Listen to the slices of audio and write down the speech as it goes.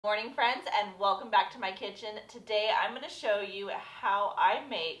Morning friends, and welcome back to my kitchen. Today I'm going to show you how I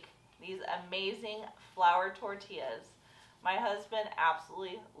make these amazing flour tortillas. My husband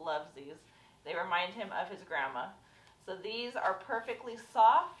absolutely loves these. They remind him of his grandma. So these are perfectly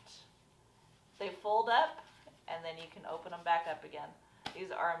soft. They fold up and then you can open them back up again. These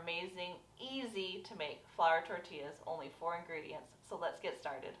are amazing, easy to make flour tortillas, only 4 ingredients. So let's get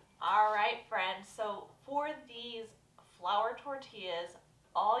started. Alright friends, so for these flour tortillas,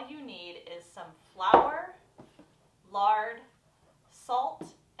 all you need is some flour, lard, salt,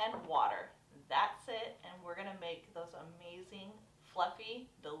 and water. That's it, and we're gonna make those amazing, fluffy,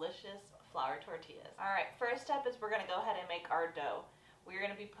 delicious flour tortillas. All right, first step is we're gonna go ahead and make our dough. We're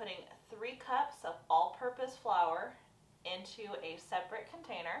gonna be putting 3 cups of all-purpose flour into a separate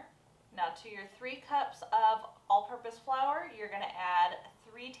container. Now to your 3 cups of all-purpose flour, you're gonna add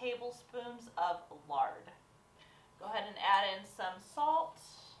 3 tablespoons of lard. Go ahead and add in some salt.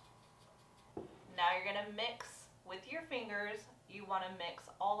 Now you're going to mix with your fingers. You want to mix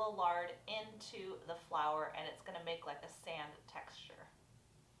all the lard into the flour, and it's going to make like a sand texture.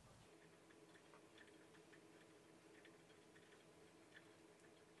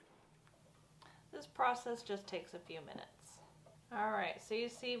 This process just takes a few minutes. Alright, so you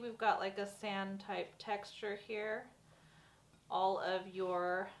see we've got like a sand type texture here. All of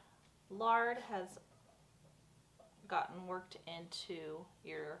your lard has gotten worked into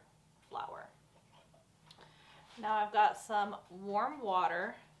your flour. Now I've got some warm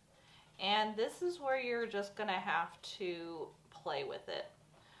water, and this is where you're just gonna have to play with it.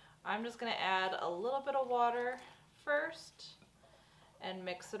 I'm just gonna add a little bit of water first and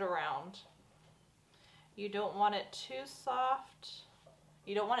mix it around. You don't want it too soft,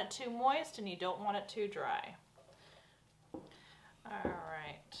 you don't want it too moist, and you don't want it too dry. All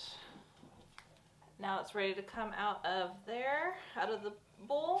right. Now it's ready to come out of there, out of the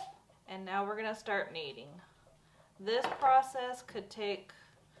bowl, and now we're gonna start kneading. This process could take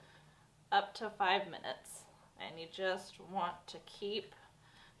up to 5 minutes, and you just want to keep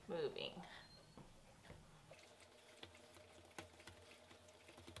moving.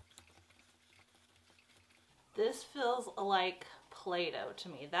 This feels like Play-Doh to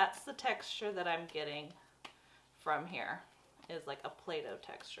me. That's the texture that I'm getting from here, is like a Play-Doh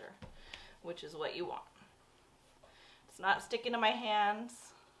texture, which is what you want. It's not sticking to my hands,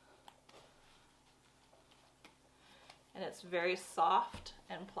 and it's very soft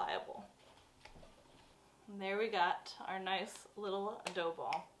and pliable. And there we got our nice little dough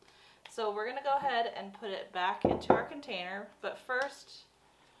ball. So we're gonna go ahead and put it back into our container, but first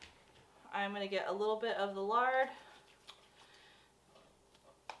I'm gonna get a little bit of the lard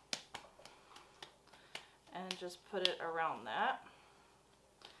and just put it around that.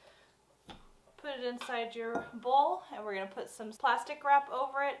 Put it inside your bowl, and we're going to put some plastic wrap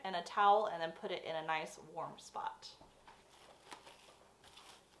over it and a towel, and then put it in a nice warm spot.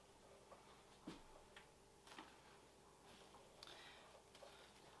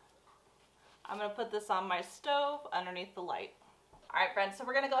 I'm going to put this on my stove underneath the light. Alright friends, so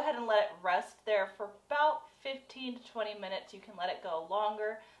we're going to go ahead and let it rest there for about 15 to 20 minutes. You can let it go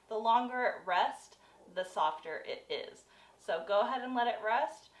longer. The longer it rests, the softer it is. So go ahead and let it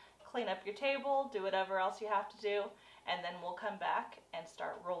rest. Clean up your table, do whatever else you have to do, and then we'll come back and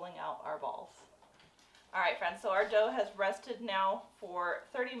start rolling out our balls. Alright friends, so our dough has rested now for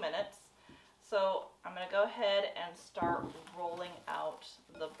 30 minutes. So I'm going to go ahead and start rolling out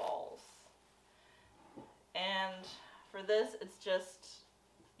the balls. And for this, it's just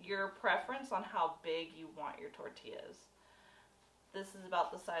your preference on how big you want your tortillas. This is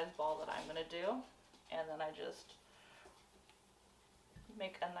about the size ball that I'm going to do, and then I just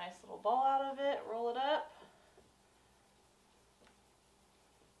make a nice little ball out of it, roll it up,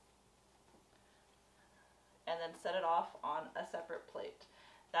 and then set it off on a separate plate.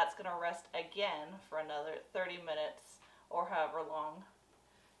 That's going to rest again for another 30 minutes or however long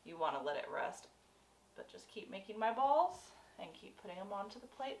you want to let it rest. But just keep making my balls and keep putting them onto the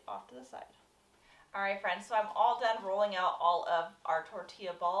plate off to the side. Alright friends, so I'm all done rolling out all of our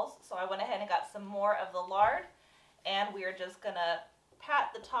tortilla balls. So I went ahead and got some more of the lard, and we are just going to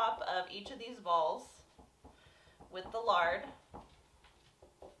pat the top of each of these balls with the lard.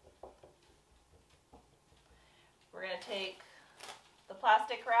 We're going to take the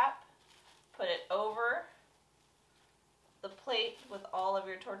plastic wrap, put it over the plate with all of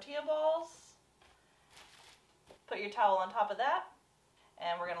your tortilla balls, put your towel on top of that,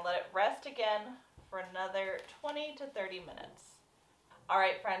 and we're going to let it rest again for another 20 to 30 minutes.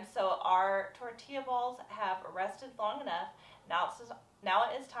 Alright friends, so our tortilla balls have rested long enough. Now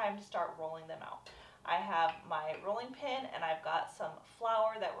it is time to start rolling them out. I have my rolling pin and I've got some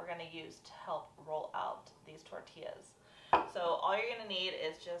flour that we're going to use to help roll out these tortillas. So all you're going to need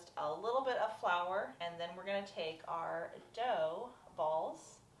is just a little bit of flour, and then we're going to take our dough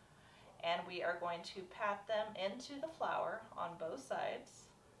balls and we are going to pat them into the flour on both sides.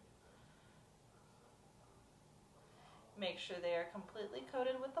 Make sure they are completely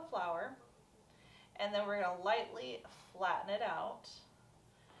coated with the flour, and then we're going to lightly flatten it out,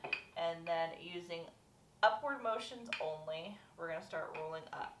 and then using upward motions only, we're going to start rolling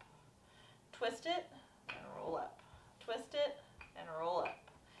up. Twist it and roll up. Twist it and roll up.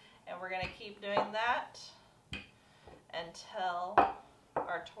 And we're going to keep doing that until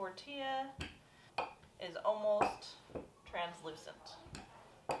our tortilla is almost translucent.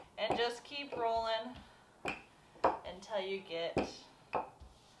 And just keep rolling until you get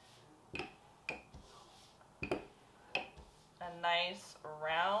a nice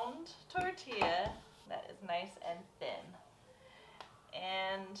round tortilla that is nice and thin.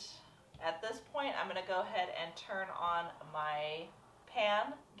 And at this point, I'm going to go ahead and turn on my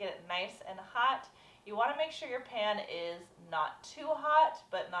pan, get it nice and hot. You want to make sure your pan is not too hot,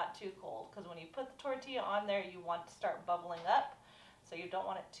 but not too cold, because when you put the tortilla on there, you want to start bubbling up, so you don't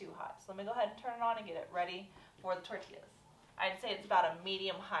want it too hot. So let me go ahead and turn it on and get it ready for the tortillas. I'd say it's about a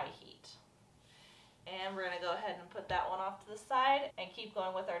medium-high heat. And we're going to go ahead and put that one off to the side and keep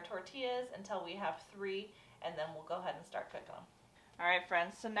going with our tortillas until we have 3, and then we'll go ahead and start cooking them. Alright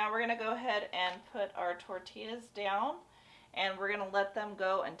friends, so now we're going to go ahead and put our tortillas down, and we're going to let them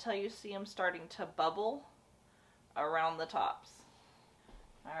go until you see them starting to bubble around the tops.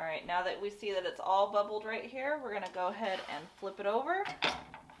 Alright, now that we see that it's all bubbled right here, we're going to go ahead and flip it over,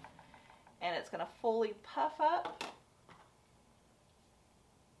 and it's going to fully puff up.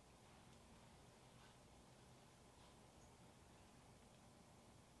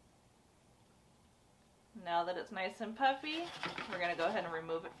 Now that it's nice and puffy, we're going to go ahead and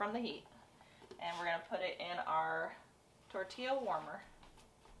remove it from the heat. And we're going to put it in our tortilla warmer.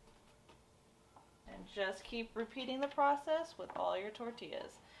 And just keep repeating the process with all your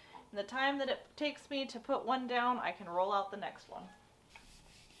tortillas. In the time that it takes me to put one down, I can roll out the next one.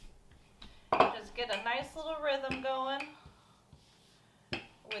 Just get a nice little rhythm going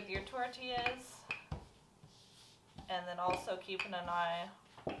with your tortillas. And then also keeping an eye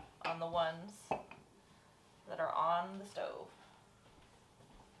on the ones that are on the stove.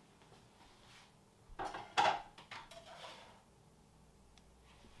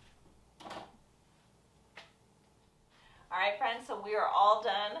 Alright friends, so we are all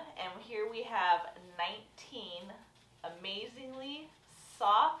done, and here we have 19 amazingly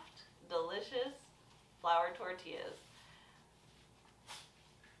soft, delicious flour tortillas.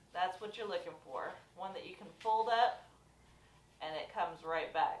 That's what you're looking for. One that you can fold up and it comes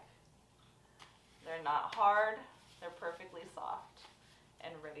right back. They're not hard, they're perfectly soft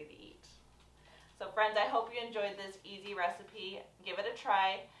and ready to eat. So friends, I hope you enjoyed this easy recipe. Give it a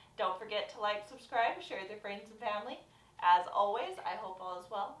try. Don't forget to like, subscribe, share with your friends and family. As always, I hope all is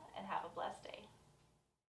well and have a blessed day.